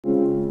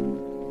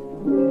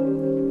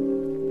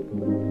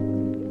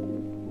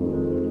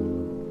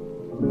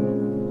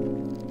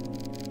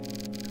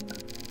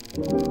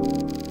Hey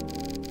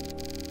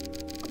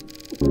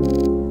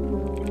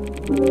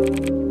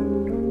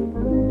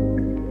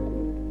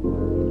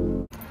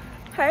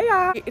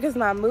y'all, it is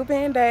my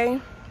move-in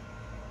day.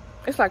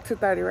 It's like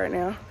 2:30 right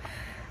now.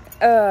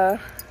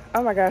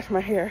 Oh my gosh, my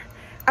hair.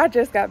 I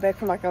just got back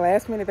from like a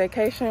last-minute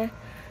vacation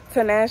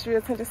to Nashville,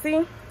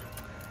 Tennessee.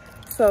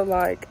 So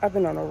like I've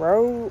been on the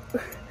road,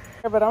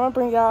 but I'm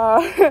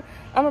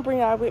gonna bring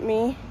y'all with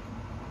me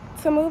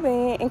to move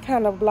in and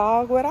kind of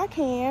vlog what I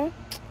can.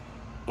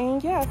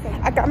 And yeah, so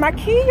I got my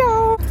key,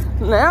 y'all.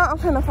 Now I'm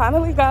gonna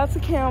finally go to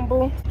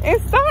Campbell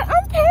and start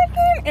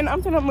unpacking, and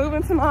I'm gonna move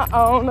into my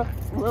own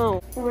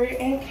room. We're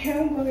in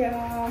Campbell,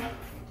 y'all.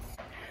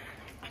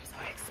 I'm so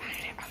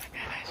excited. Oh my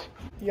gosh.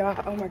 Y'all,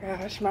 oh my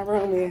gosh, my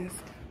room is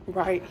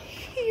right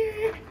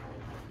here.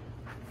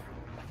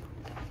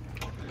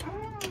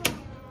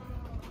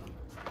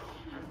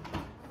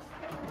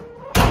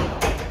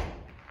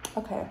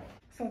 Okay,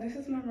 so this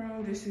is my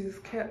room.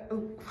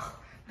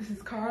 This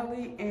is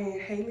Carly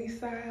and Haley's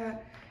side,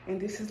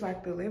 and this is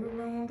like the living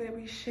room that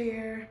we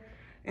share,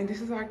 and this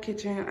is our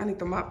kitchen. I need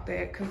to mop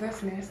that because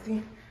that's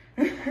nasty.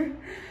 Oh,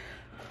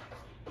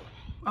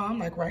 I'm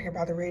like right here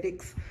by the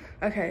Reddicks.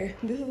 Okay,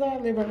 this is our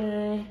living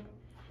room.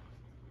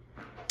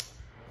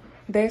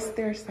 That's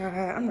their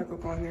side. I'm not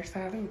gonna go on their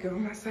side. Let me go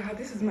on my side.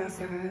 This is my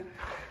side.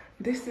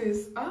 This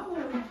is,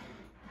 oh,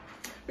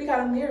 we got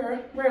a mirror,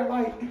 red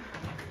light.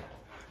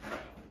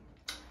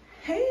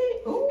 Hey,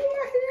 ooh,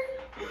 my hair.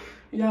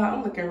 Yeah,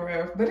 I'm looking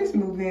rough, but it's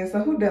moving, so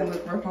who doesn't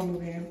look rough on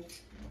moving?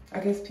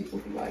 I guess people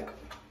be like,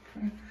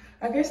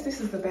 I guess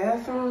this is the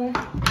bathroom.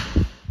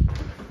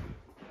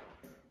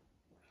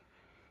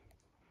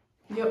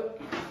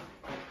 Yep,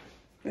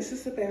 this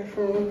is the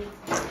bathroom.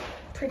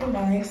 Pretty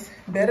nice,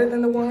 better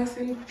than the ones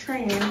in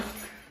trans.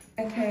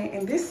 Okay,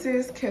 and this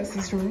is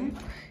Kelsey's room,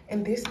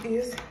 and this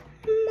is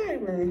my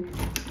room.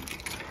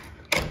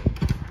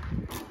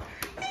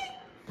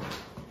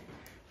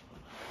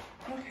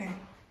 Okay,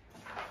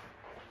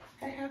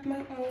 I have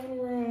my own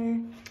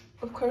room.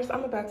 Of course,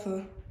 I'm about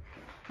to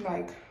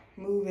like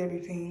move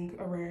everything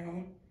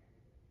around.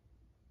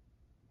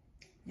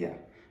 Yeah.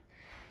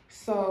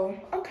 So,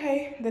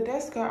 okay, the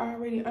desks are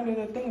already under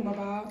the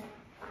thingamabob.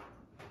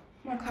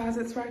 My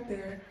closet's right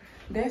there.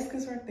 Desk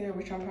is right there,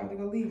 which I'm probably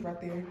gonna leave right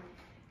there.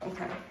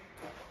 Okay.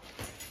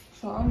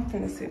 So I'm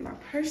finna sit my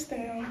purse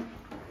down.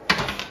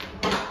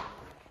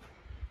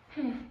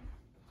 I'm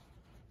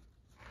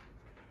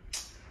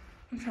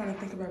trying to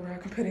think about where I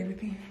can put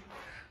everything.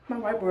 My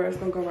whiteboard is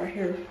gonna go right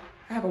here.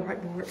 I have a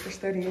whiteboard for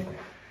studying.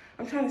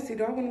 I'm trying to see,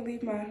 do I wanna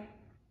leave my,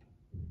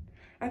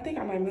 I think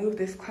I might move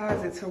this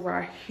closet to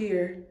right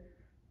here.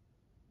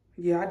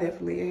 Yeah, I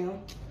definitely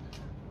am.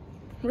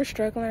 We're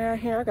struggling out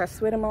here. I got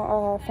sweat in my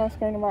eyes,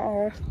 sunscreen in my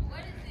eyes.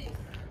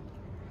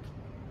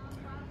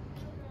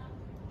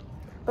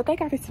 But they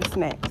got me some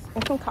snacks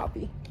and some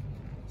coffee.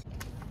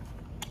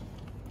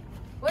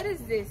 What is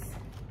this?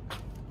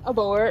 A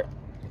board.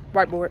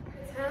 Whiteboard.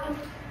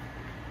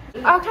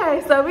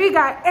 Okay, so we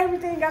got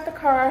everything out the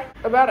car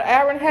about an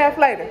hour and a half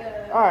later.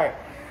 Yeah. All right.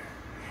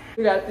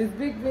 We got this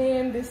big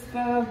bin, this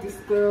stuff.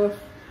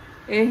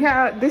 And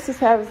here, this is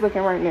how it's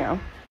looking right now.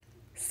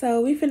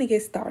 So we finna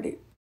get started.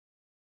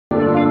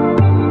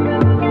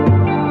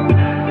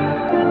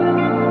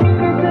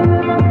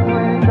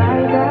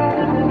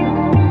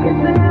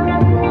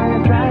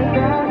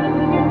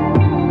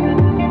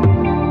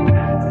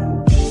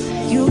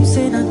 You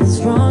say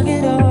nothing's wrong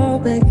at all,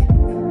 baby.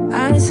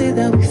 I say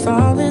that we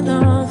falling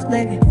off,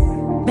 lately.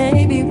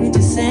 Maybe we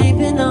just ain't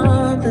been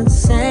on the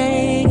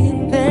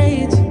same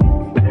page.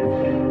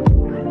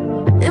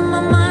 In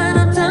my mind,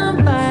 I'm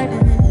done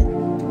fighting it.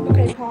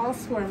 Okay,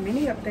 pause for a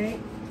mini update.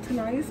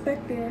 Tanya's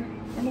back there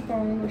on the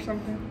phone or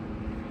something.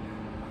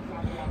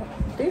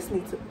 This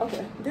needs to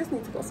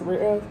go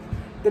somewhere else.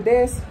 The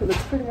desk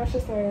looks pretty much the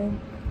same.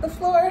 The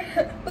floor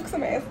looks a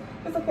mess.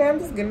 It's okay, I'm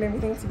just getting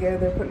everything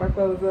together, putting my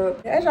clothes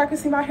up. As y'all can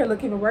see, my hair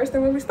look even worse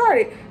than when we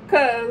started,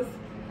 cause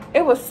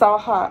it was so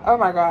hot. Oh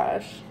my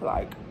gosh,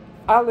 like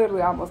I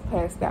literally almost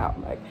passed out.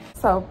 Like,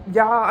 so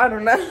y'all, I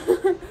don't know.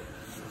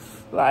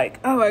 Like,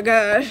 oh my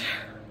gosh,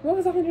 what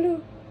was I gonna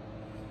do?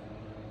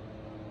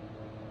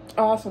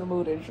 Oh, I was gonna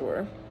move that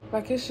drawer.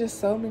 Like, it's just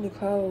so many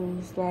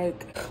clothes.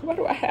 Like, why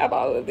do I have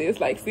all of this?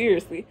 Like,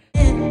 seriously.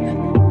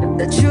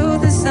 The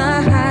truth is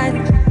not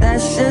hiding.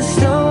 That's just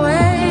the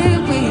way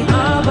we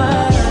are.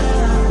 But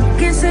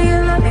can't say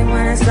you love me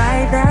when it's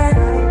like that.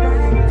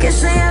 Can't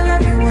say I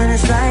love you when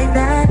it's like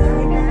that.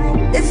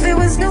 If it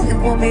was new, it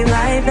won't be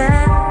like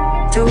that.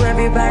 To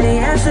everybody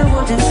else, it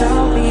will just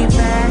show me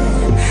back.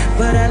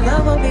 But I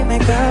love when we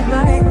make up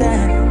like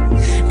that.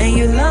 And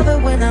you love it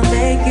when I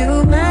make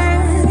you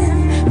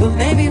mad. But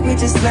maybe we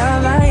just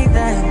love like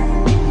that.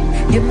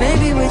 Yeah,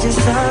 maybe we just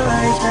love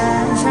like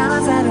that.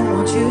 Sometimes I don't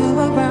want you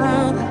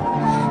around.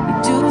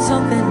 You do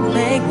something to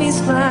make me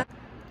smile.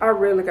 I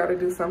really got to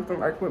do something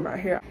like with my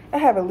hair. I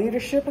have a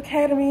leadership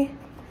academy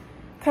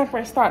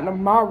conference starting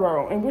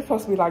tomorrow, and we're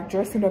supposed to be like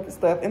dressing up and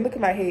stuff. And look at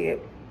my head.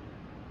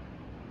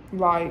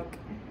 Like,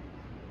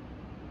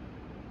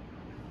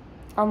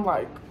 I'm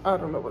like, I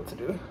don't know what to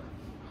do.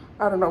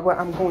 I don't know what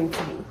I'm going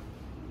to do.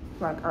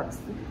 Like,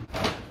 honestly.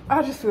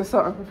 I just feel so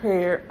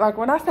unprepared. Like,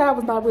 when I said I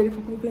was not ready for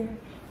moving,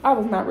 I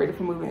was not ready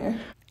for moving.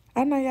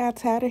 I know y'all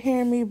tired of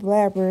hearing me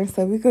blabber,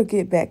 so we could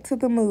get back to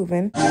the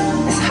moving.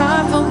 It's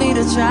hard for me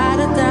to try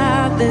to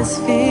doubt this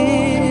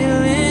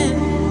feeling.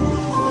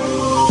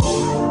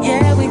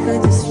 Yeah, we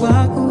could just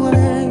walk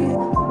away.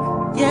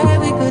 Yeah,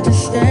 we could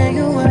just stay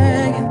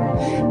away.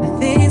 The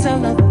things I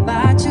love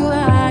about you,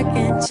 I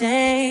can't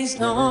change.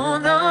 No,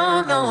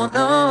 no, no,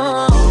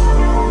 no.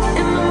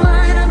 In my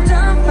mind, I'm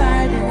done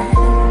fighting.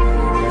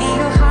 In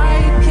your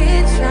heart, you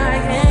keep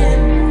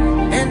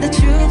trying. And the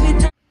truth, you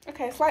don't.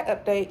 Okay, slight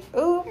update.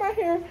 Ooh, my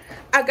hair.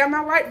 I got my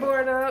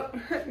whiteboard up.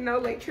 No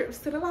late trips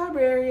to the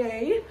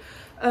library.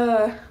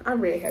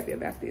 I'm really happy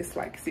about this,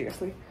 like,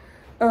 seriously.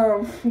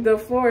 The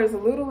floor is a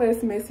little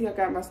less messy. I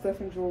got my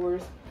stuff in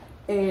drawers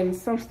and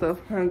some stuff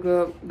hung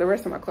up. The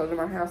rest of my clothes in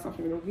my house I'm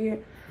gonna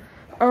get.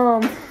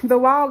 The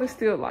wall is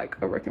still like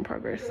a work in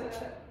progress.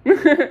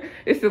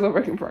 It's still a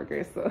work in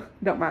progress, so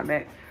don't mind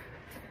that.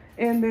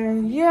 And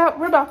then yeah,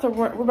 we're about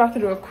to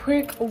do a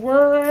quick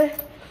run.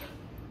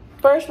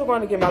 First, we're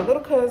going to get my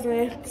little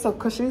cousin, so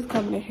cause she's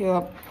coming to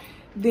help.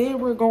 Then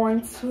we're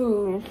going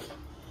to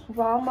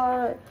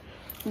Walmart.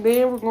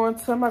 Then we're going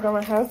to my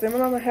grandma's house. Then my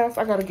grandma's house,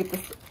 I gotta get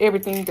this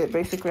everything that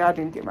basically I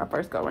didn't get my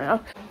first go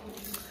around.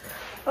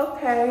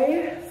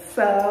 Okay,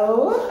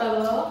 so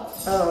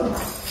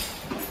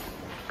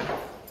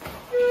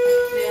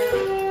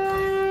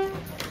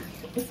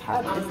it's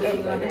hot. I'm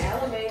getting on the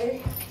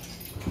elevator.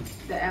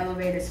 The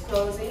elevator's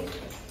closing.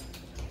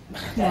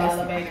 The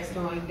elevator's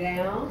going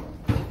down.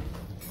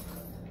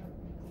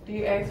 Do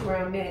you ask where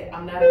I'm at?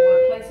 I'm not in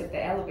one place if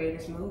the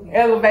elevator's moving.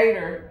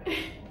 Elevator.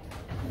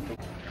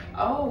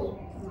 Oh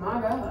my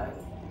God.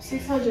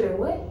 600 and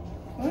what?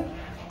 What?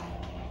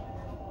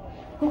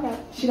 Okay.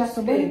 She got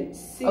some money.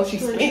 Oh, she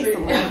spent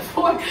some money.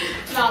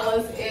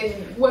 $4 in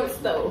what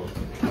stove?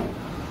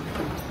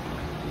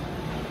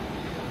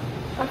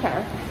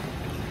 Okay.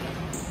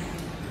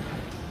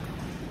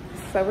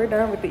 So we're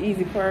done with the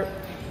easy part.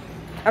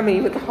 I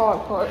mean, with the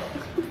hard part.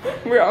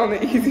 We're on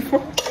the easy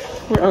part.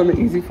 We're on the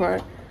easy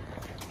part.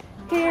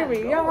 Here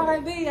we are.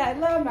 I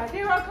love my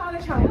dear old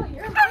college home.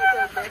 You're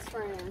my best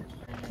friend.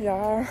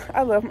 Y'all,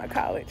 I love my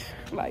college,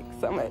 like,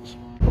 so much.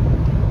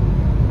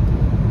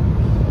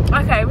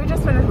 Okay, we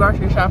just finished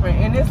grocery shopping,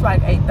 and it's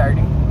like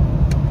 8:30.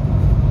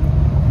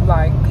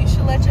 Like, You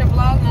should let your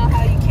vlog know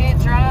how you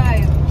can't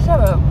drive. shut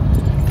up.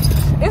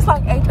 It's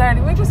like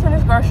 8:30. We just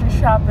finished grocery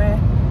shopping.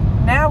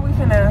 Now we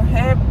finna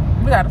head.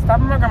 We gotta stop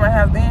at my grandma's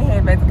house, then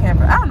head back to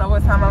Campbell. I don't know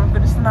what time I'm gonna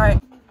finish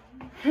tonight.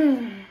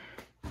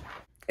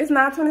 It's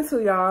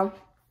 9:22, y'all,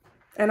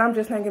 and I'm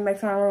just hanging back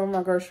to my room with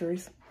my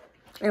groceries.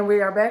 And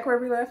we are back where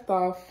we left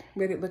off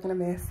with it looking a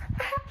mess.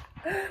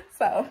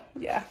 So,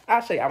 yeah,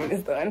 I'll show y'all when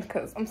it's done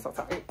because I'm so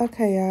tired.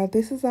 Okay, y'all,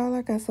 this is all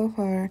I got so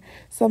far.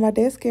 So my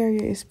desk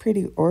area is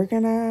pretty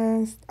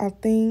organized, I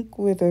think,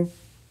 with the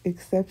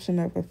exception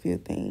of a few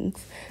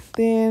things.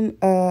 Then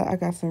I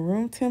got some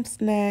room temp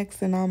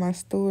snacks and all my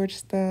storage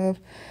stuff.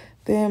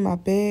 Then my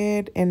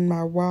bed and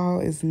my wall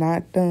is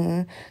not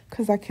done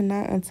because I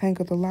cannot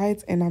untangle the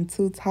lights and I'm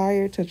too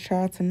tired to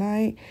try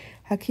tonight.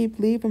 I keep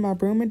leaving my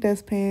broom and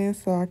dustpan,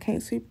 so I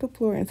can't sweep the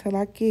floor until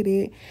I get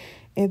it.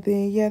 And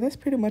then, yeah, that's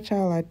pretty much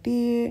all I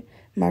did.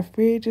 My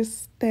fridge is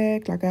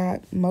stacked. I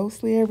got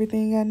mostly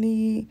everything I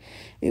need.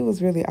 It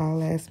was really all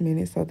last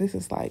minute, so this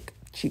is like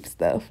cheap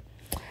stuff.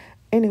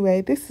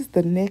 Anyway, this is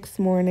the next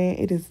morning.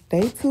 It is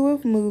day 2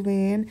 of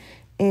moving,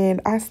 and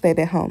I stayed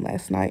at home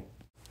last night.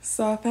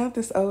 So I found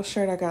this old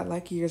shirt I got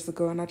like years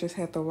ago, and I just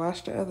had to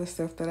wash the other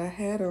stuff that I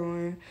had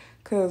on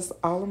because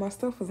all of my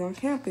stuff was on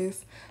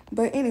campus.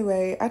 But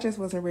anyway, I just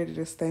wasn't ready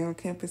to stay on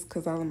campus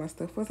because all of my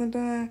stuff wasn't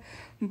done.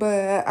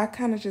 But I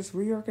kind of just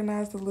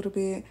reorganized a little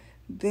bit.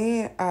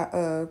 Then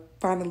I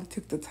finally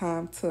took the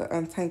time to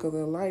untangle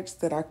the lights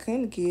that I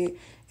couldn't get,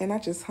 and I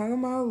just hung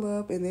them all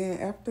up. And then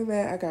after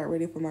that, I got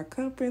ready for my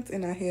conference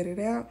and I headed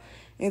out.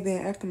 And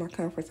then after my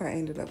conference, I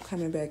ended up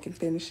coming back and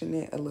finishing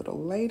it a little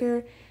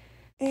later.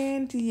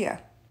 And yeah.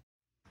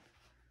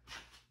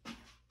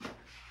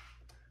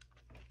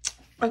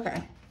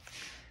 Okay.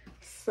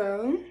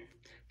 So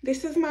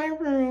this is my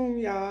room,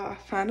 y'all. I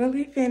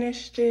finally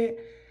finished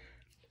it.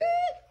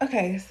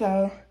 Okay,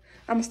 so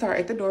I'm gonna start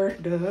at the door.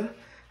 Duh.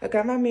 I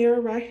got my mirror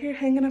right here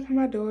hanging up on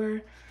my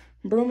door,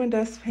 broom and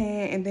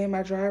dustpan, and then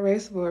my dry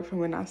erase board for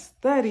when I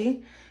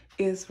study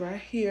is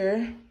right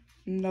here.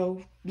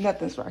 No,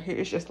 nothing's right here.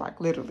 It's just like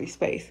literally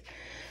space.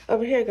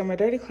 Over here, I got my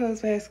dirty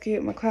clothes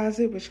basket, my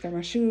closet, which got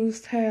my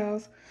shoes,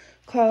 towels,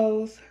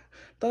 clothes.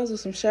 Those are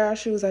some shower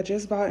shoes I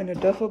just bought in a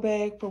duffel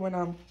bag for when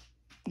I'm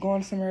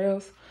going somewhere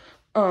else.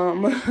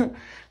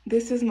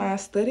 This is my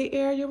study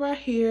area right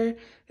here.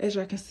 As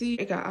y'all can see,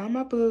 it got all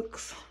my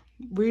books,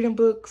 reading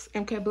books,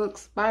 MK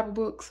books, Bible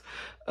books.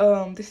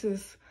 This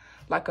is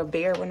like a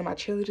bear one of my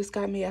cheerleaders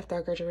got me after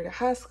I graduated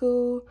high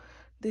school.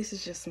 This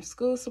is just some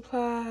school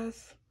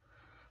supplies.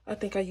 I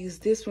think I use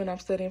this when I'm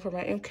studying for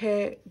my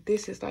MCAT.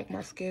 This is like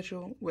my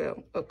schedule,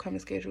 well,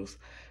 upcoming schedules.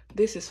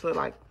 This is for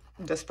like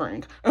the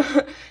spring.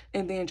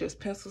 And then just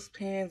pencils,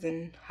 pens,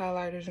 and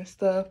highlighters and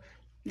stuff.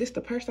 This is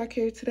the purse I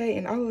carry today,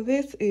 and all of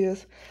this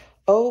is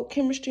old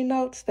chemistry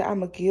notes that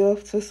I'm gonna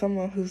give to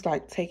someone who's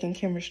like taking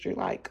chemistry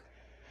like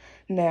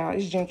now.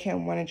 It's Gen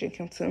Chem 1 and Gen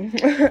Chem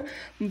 2.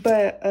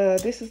 But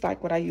this is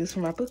like what I use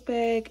for my book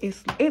bag.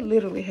 It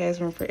literally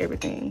has room for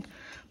everything.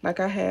 Like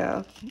I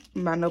have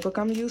my notebook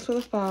I'm gonna use for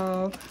the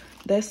fall.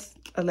 That's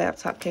a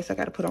laptop case I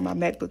gotta put on my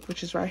MacBook,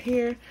 which is right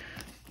here.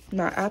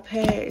 My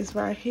iPad is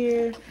right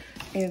here.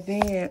 And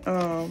then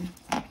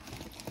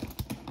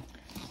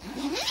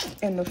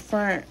in the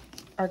front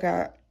I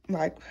got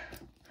like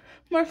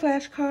more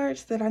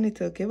flashcards that I need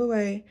to give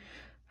away,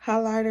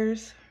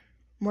 highlighters,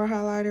 more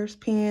highlighters,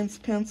 pens,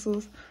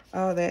 pencils,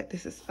 all that.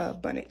 This is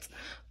Bunnets.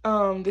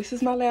 This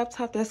is my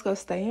laptop that's gonna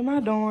stay in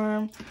my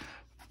dorm.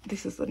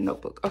 This is a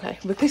notebook, okay,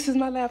 but this is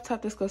my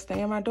laptop that's gonna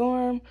stay in my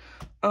dorm.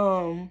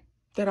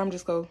 That I'm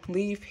just gonna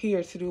leave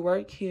here to do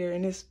work here,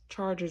 and there's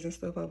chargers and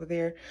stuff over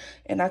there.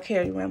 And I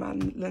carry around my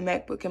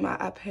MacBook and my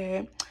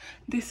iPad.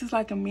 This is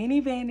like a mini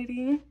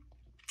vanity.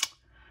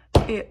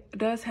 It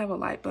does have a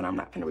light, but I'm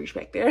not gonna reach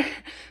back there.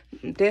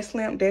 Desk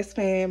lamp, desk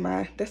fan,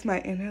 that's my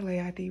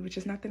NLA ID, which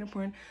is not that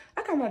important.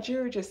 I got my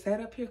jewelry just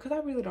set up here because I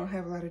really don't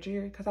have a lot of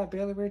jewelry because I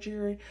barely wear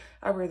jewelry.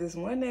 I wear this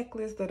one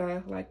necklace that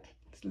I like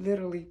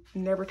literally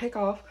never take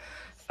off.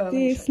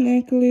 This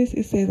necklace,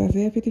 it says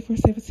Isaiah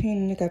 54:17,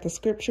 and it got the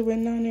scripture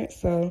written on it.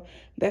 So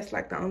that's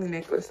like the only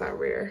necklace I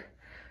wear,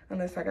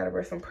 unless I gotta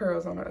wear some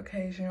pearls on the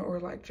occasion or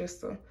like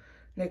just a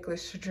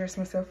necklace to dress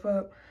myself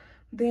up.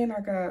 Then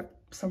I got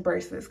some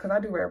bracelets, because I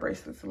do wear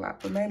bracelets a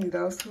lot, but mainly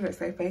those two that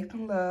say faith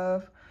and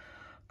love.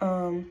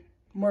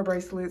 More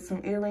bracelets,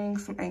 some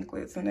earrings, some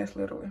anklets, and that's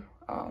literally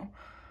all.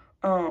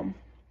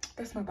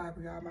 That's my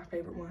Bible, y'all, my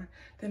favorite one.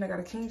 Then I got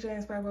a King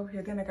James Bible over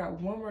here. Then I got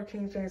one more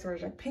King James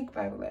Version pink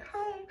Bible at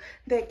home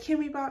that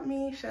Kimmy bought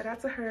me. Shout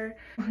out to her.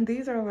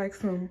 These are like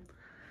some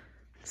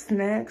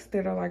snacks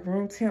that are like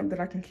room temp that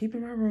I can keep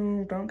in my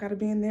room. Don't gotta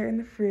be in there in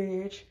the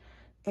fridge.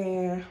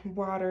 And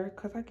water,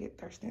 because I get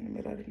thirsty in the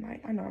middle of the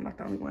night. I know I'm not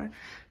the only one.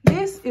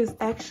 This is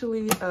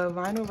actually a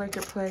vinyl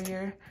record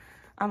player.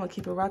 I'm gonna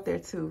keep it right there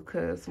too,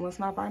 because once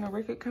my vinyl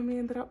record come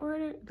in that I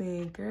ordered,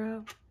 then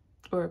girl,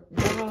 or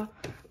y'all,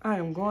 I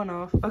am going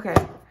off. Okay,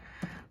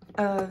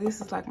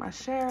 this is like my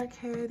shower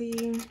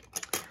caddy.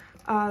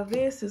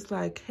 This is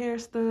like hair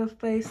stuff,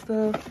 face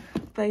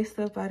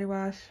stuff, body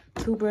wash,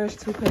 toothbrush,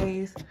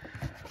 toothpaste,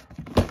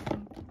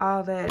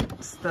 all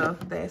that stuff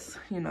that's,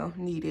 you know,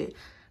 needed.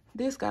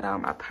 This got all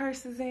my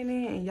purses in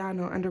it, and y'all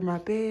know under my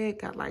bed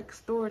got like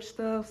storage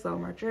stuff, so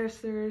my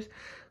dressers,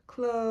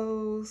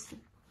 clothes,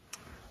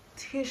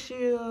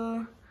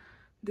 tissue.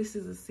 This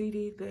is a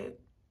CD that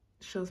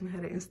shows me how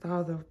to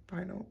install the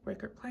vinyl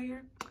record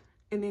player.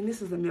 And then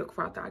this is a milk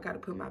frother. I gotta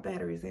put my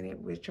batteries in it,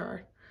 which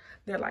are,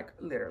 they're like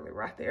literally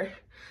right there.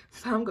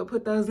 So I'm gonna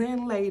put those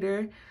in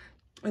later.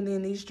 And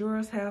then these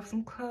drawers have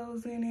some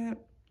clothes in it.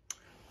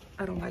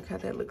 I don't like how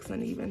that looks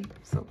uneven.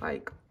 So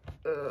like,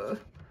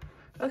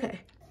 okay.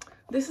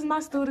 This is my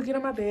stool to get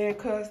on my bed,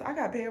 because I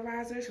got bed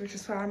risers, which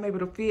is why I'm able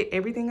to fit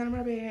everything under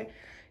my bed.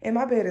 And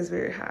my bed is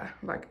very high.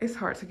 Like, it's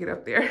hard to get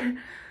up there.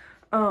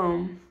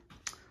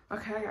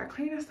 Okay, I got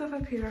cleaning stuff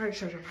up here. I already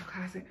showed you my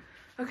closet.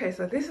 Okay,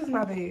 so this is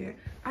my bed.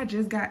 I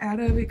just got out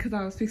of it because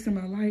I was fixing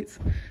my lights.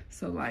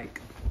 So, like,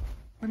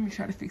 let me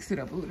try to fix it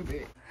up a little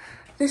bit.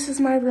 This is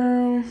my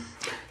room.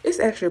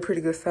 It's actually a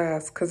pretty good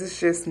size because it's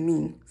just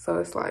me. So,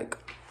 it's like,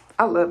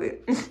 I love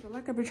it. So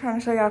like I've been trying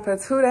to show y'all for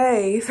 2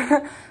 days.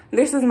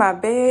 This is my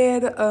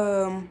bed.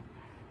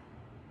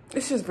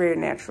 It's just very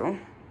natural.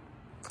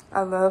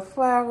 I love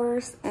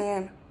flowers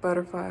and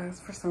butterflies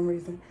for some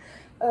reason.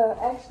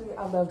 Actually,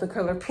 I love the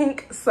color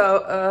pink.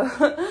 So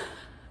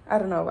I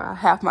don't know why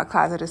half my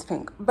closet is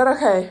pink. But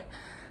okay.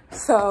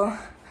 So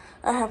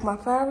I have my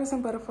flowers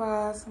and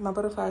butterflies. My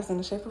butterflies in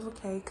the shape of a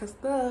K, because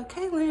the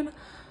Kaylin.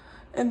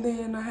 And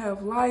then I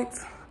have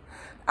lights.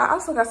 I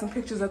also got some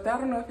pictures up there. I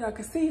don't know if y'all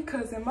can see,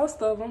 because in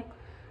most of them,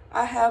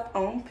 I have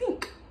on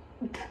pink.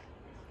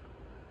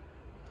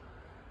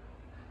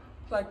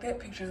 Like, that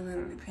picture is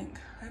literally pink.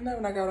 I know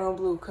when I got on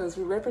blue, because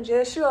we're repping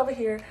JSU over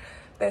here.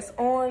 That's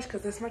orange,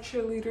 because that's my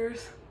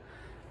cheerleaders.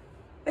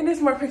 And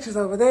there's more pictures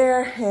over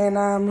there. And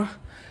I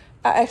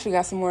actually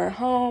got some more at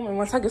home. And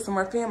once I get some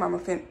more film, I'm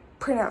going to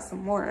print out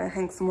some more and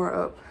hang some more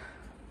up.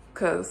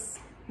 Because,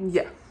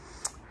 yeah.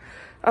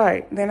 All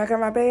right, then I got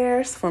my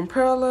bears from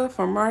Perla,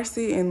 from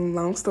Marcy, and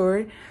long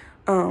story.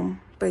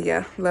 But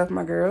yeah, love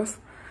my girls.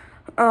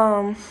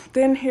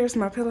 Then here's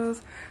my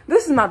pillows.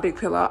 This is my big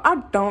pillow.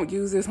 I don't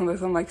use this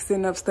unless I'm like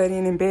sitting up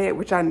studying in bed,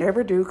 which I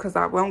never do because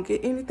I won't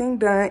get anything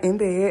done in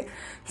bed.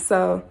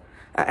 So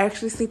I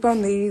actually sleep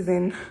on these,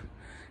 and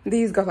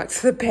these go like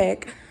to the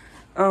back.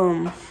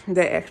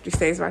 That actually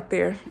stays right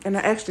there. And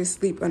I actually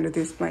sleep under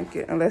this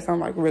blanket unless I'm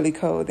like really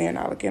cold, then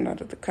I'll get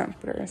under the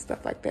comforter and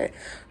stuff like that.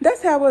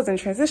 That's how I was in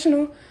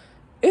transitional.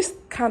 It's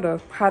kind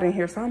of hot in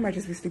here, so I might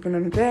just be sleeping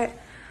under that.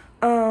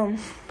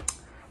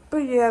 But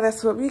yeah,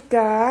 that's what we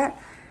got.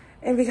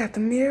 And we got the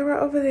mirror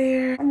over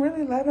there. I'm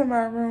really loving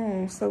my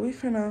room, so we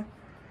finna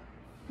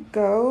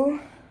go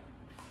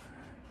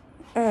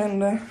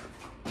And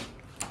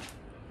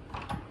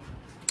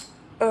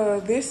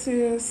this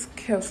is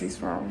Kelsey's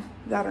room.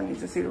 Y'all don't need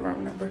to see the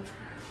room number.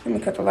 Let me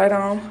cut the light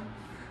on.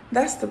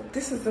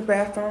 This is the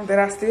bathroom that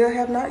I still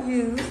have not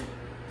used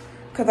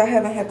because I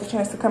haven't had the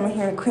chance to come in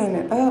here and clean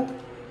it up.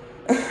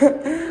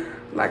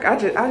 Like I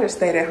just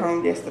stayed at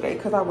home yesterday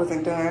because I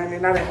wasn't done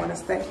and I didn't want to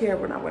stay here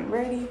when I wasn't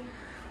ready.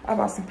 I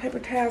bought some paper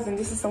towels and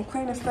this is some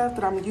cleaning stuff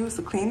that I'm gonna use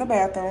to clean the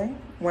bathroom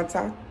once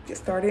I get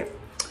started.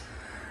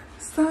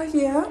 So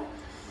yeah,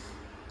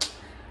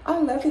 I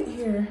love it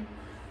here.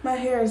 My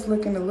hair is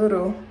looking a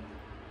little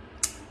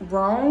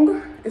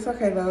wrong. It's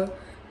okay though,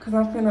 because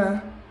I'm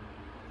gonna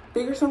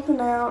figure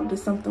something out, do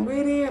something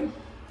with it.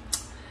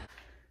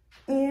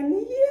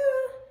 And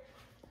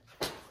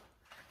yeah,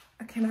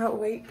 I cannot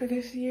wait for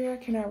this year. I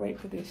cannot wait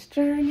for this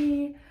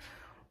journey.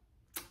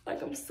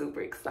 Like, I'm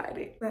super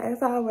excited. But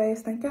as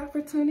always, thank y'all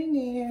for tuning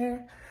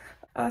in.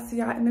 I'll see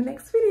y'all in the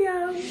next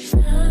video.